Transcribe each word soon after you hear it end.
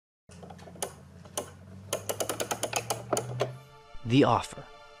The Offer,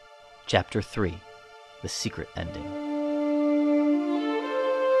 Chapter 3, The Secret Ending.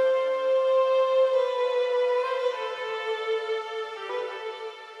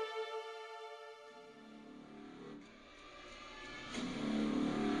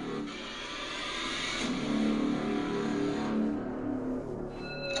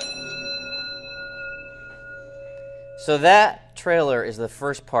 So that trailer is the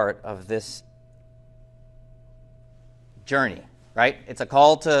first part of this journey, right? It's a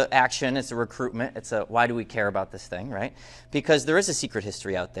call to action. It's a recruitment. It's a why do we care about this thing, right? Because there is a secret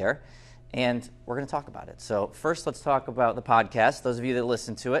history out there, and we're going to talk about it. So first, let's talk about the podcast, those of you that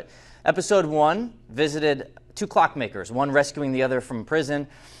listen to it. Episode 1 visited two clockmakers, one rescuing the other from prison.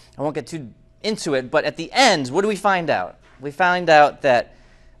 I won't get too into it, but at the end, what do we find out? We find out that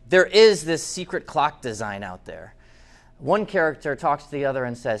there is this secret clock design out there. One character talks to the other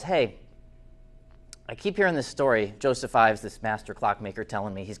and says, hey, I keep hearing this story, Joseph Ives, this master clockmaker,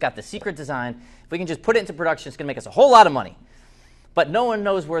 telling me he's got the secret design. If we can just put it into production, it's going to make us a whole lot of money. But no one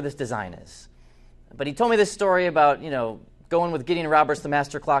knows where this design is. But he told me this story about, going with Gideon Roberts, the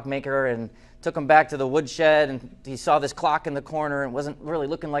master clockmaker, and took him back to the woodshed, and he saw this clock in the corner, and it wasn't really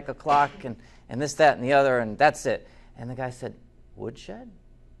looking like a clock, and this, that, and the other, and that's it. And the guy said, woodshed?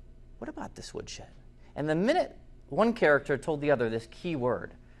 What about this woodshed? And the minute one character told the other this key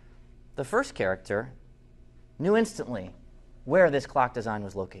word, the first character knew instantly where this clock design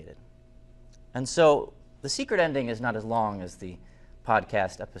was located. And so the secret ending is not as long as the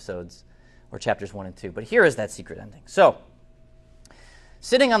podcast episodes or chapters 1 and 2, but here is that secret ending. So,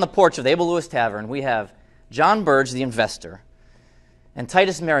 sitting on the porch of the Abel Lewis Tavern, we have John Birge, the investor, and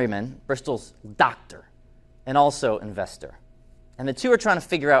Titus Merriman, Bristol's doctor, and also investor. And the two are trying to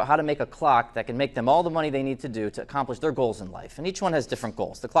figure out how to make a clock that can make them all the money they need to do to accomplish their goals in life. And each one has different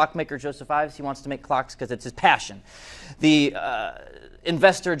goals. The clockmaker, Joseph Ives, he wants to make clocks because it's his passion. The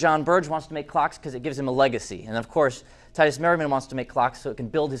investor, John Birge, wants to make clocks because it gives him a legacy. And of course, Titus Merriman wants to make clocks so it can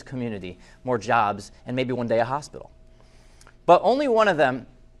build his community, more jobs, and maybe one day a hospital. But only one of them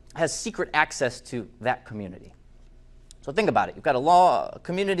has secret access to that community. So think about it. You've got a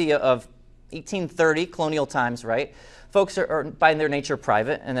community of 1830, colonial times, right? Folks are by their nature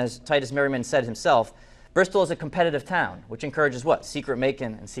private, and as Titus Merriman said himself, Bristol is a competitive town, which encourages what? Secret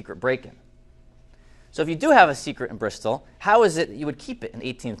making and secret breaking. So if you do have a secret in Bristol, how is it that you would keep it in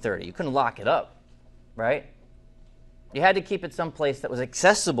 1830? You couldn't lock it up, right? You had to keep it someplace that was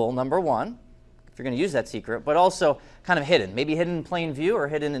accessible, number one, if you're going to use that secret, but also kind of hidden, maybe hidden in plain view or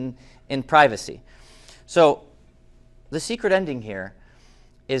hidden in privacy. So the secret ending here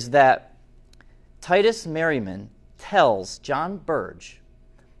is that Titus Merriman tells John Birge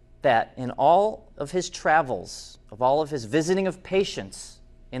that in all of his travels, of all of his visiting of patients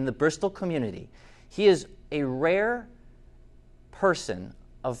in the Bristol community, he is a rare person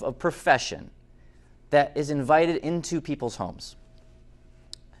of a profession that is invited into people's homes.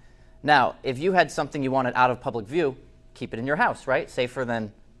 Now, if you had something you wanted out of public view, keep it in your house, right? Safer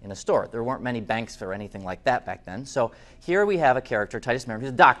than in a store. There weren't many banks or anything like that back then. So here we have a character, Titus Merriman,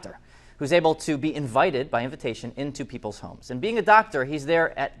 who's a doctor, who's able to be invited by invitation into people's homes. And being a doctor, he's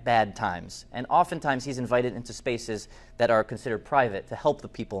there at bad times. And oftentimes he's invited into spaces that are considered private to help the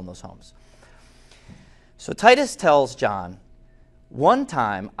people in those homes. So Titus tells John, one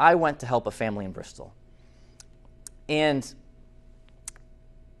time I went to help a family in Bristol. And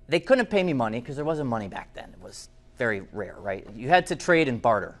they couldn't pay me money because there wasn't money back then. It was very rare, right? You had to trade and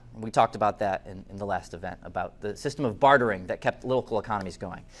barter. We talked about that in the last event, about the system of bartering that kept local economies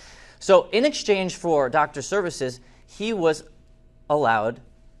going. So in exchange for doctor services, he was allowed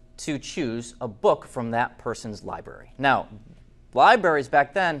to choose a book from that person's library. Now, libraries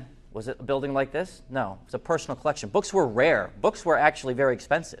back then, was it a building like this? No, it was a personal collection. Books were rare. Books were actually very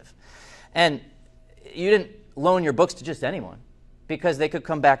expensive. And you didn't loan your books to just anyone because they could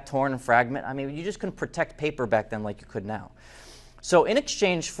come back torn and fragment. I mean, you just couldn't protect paper back then like you could now. So in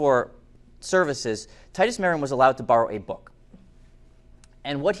exchange for services, Titus Merriman was allowed to borrow a book.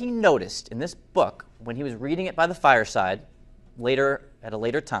 And what he noticed in this book, when he was reading it by the fireside, at a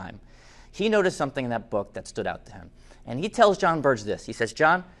later time, he noticed something in that book that stood out to him. And he tells John Birge this. He says,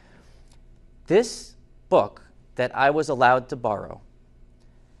 John, this book that I was allowed to borrow,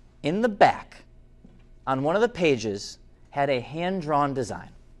 in the back, on one of the pages, had a hand-drawn design.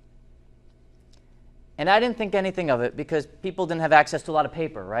 And I didn't think anything of it because people didn't have access to a lot of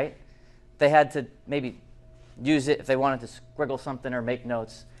paper, right? They had to maybe use it if they wanted to scribble something or make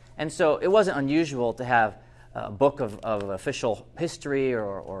notes. And so it wasn't unusual to have a book of official history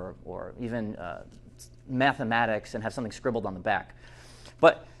or even mathematics and have something scribbled on the back.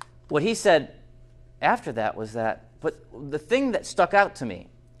 But what he said after that was that But the thing that stuck out to me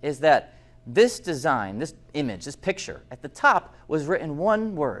is that this design, this image, this picture, at the top was written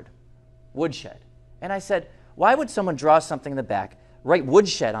one word, woodshed. And I said, why would someone draw something in the back, write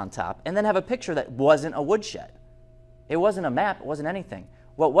woodshed on top, and then have a picture that wasn't a woodshed? It wasn't a map, it wasn't anything.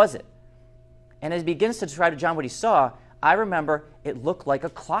 What was it? And as he begins to describe to John what he saw, I remember it looked like a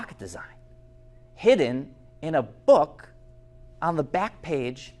clock design, hidden in a book on the back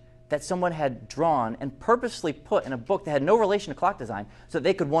page that someone had drawn and purposely put in a book that had no relation to clock design so that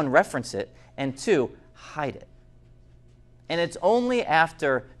they could, one, reference it, and two, hide it. And it's only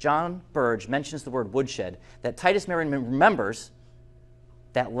after John Birge mentions the word woodshed that Titus Merriman remembers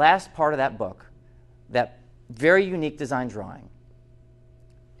that last part of that book, that very unique design drawing,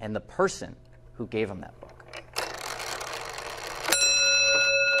 and the person who gave him that book.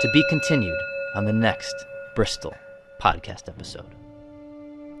 To be continued on the next Bristol podcast episode.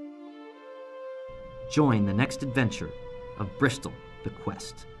 Join the next adventure of Bristol, the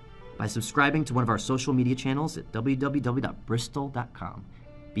Quest, by subscribing to one of our social media channels at www.bristol.com,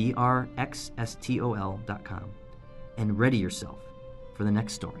 BRXSTOL.com, and ready yourself for the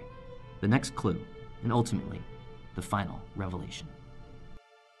next story, the next clue, and ultimately, the final revelation.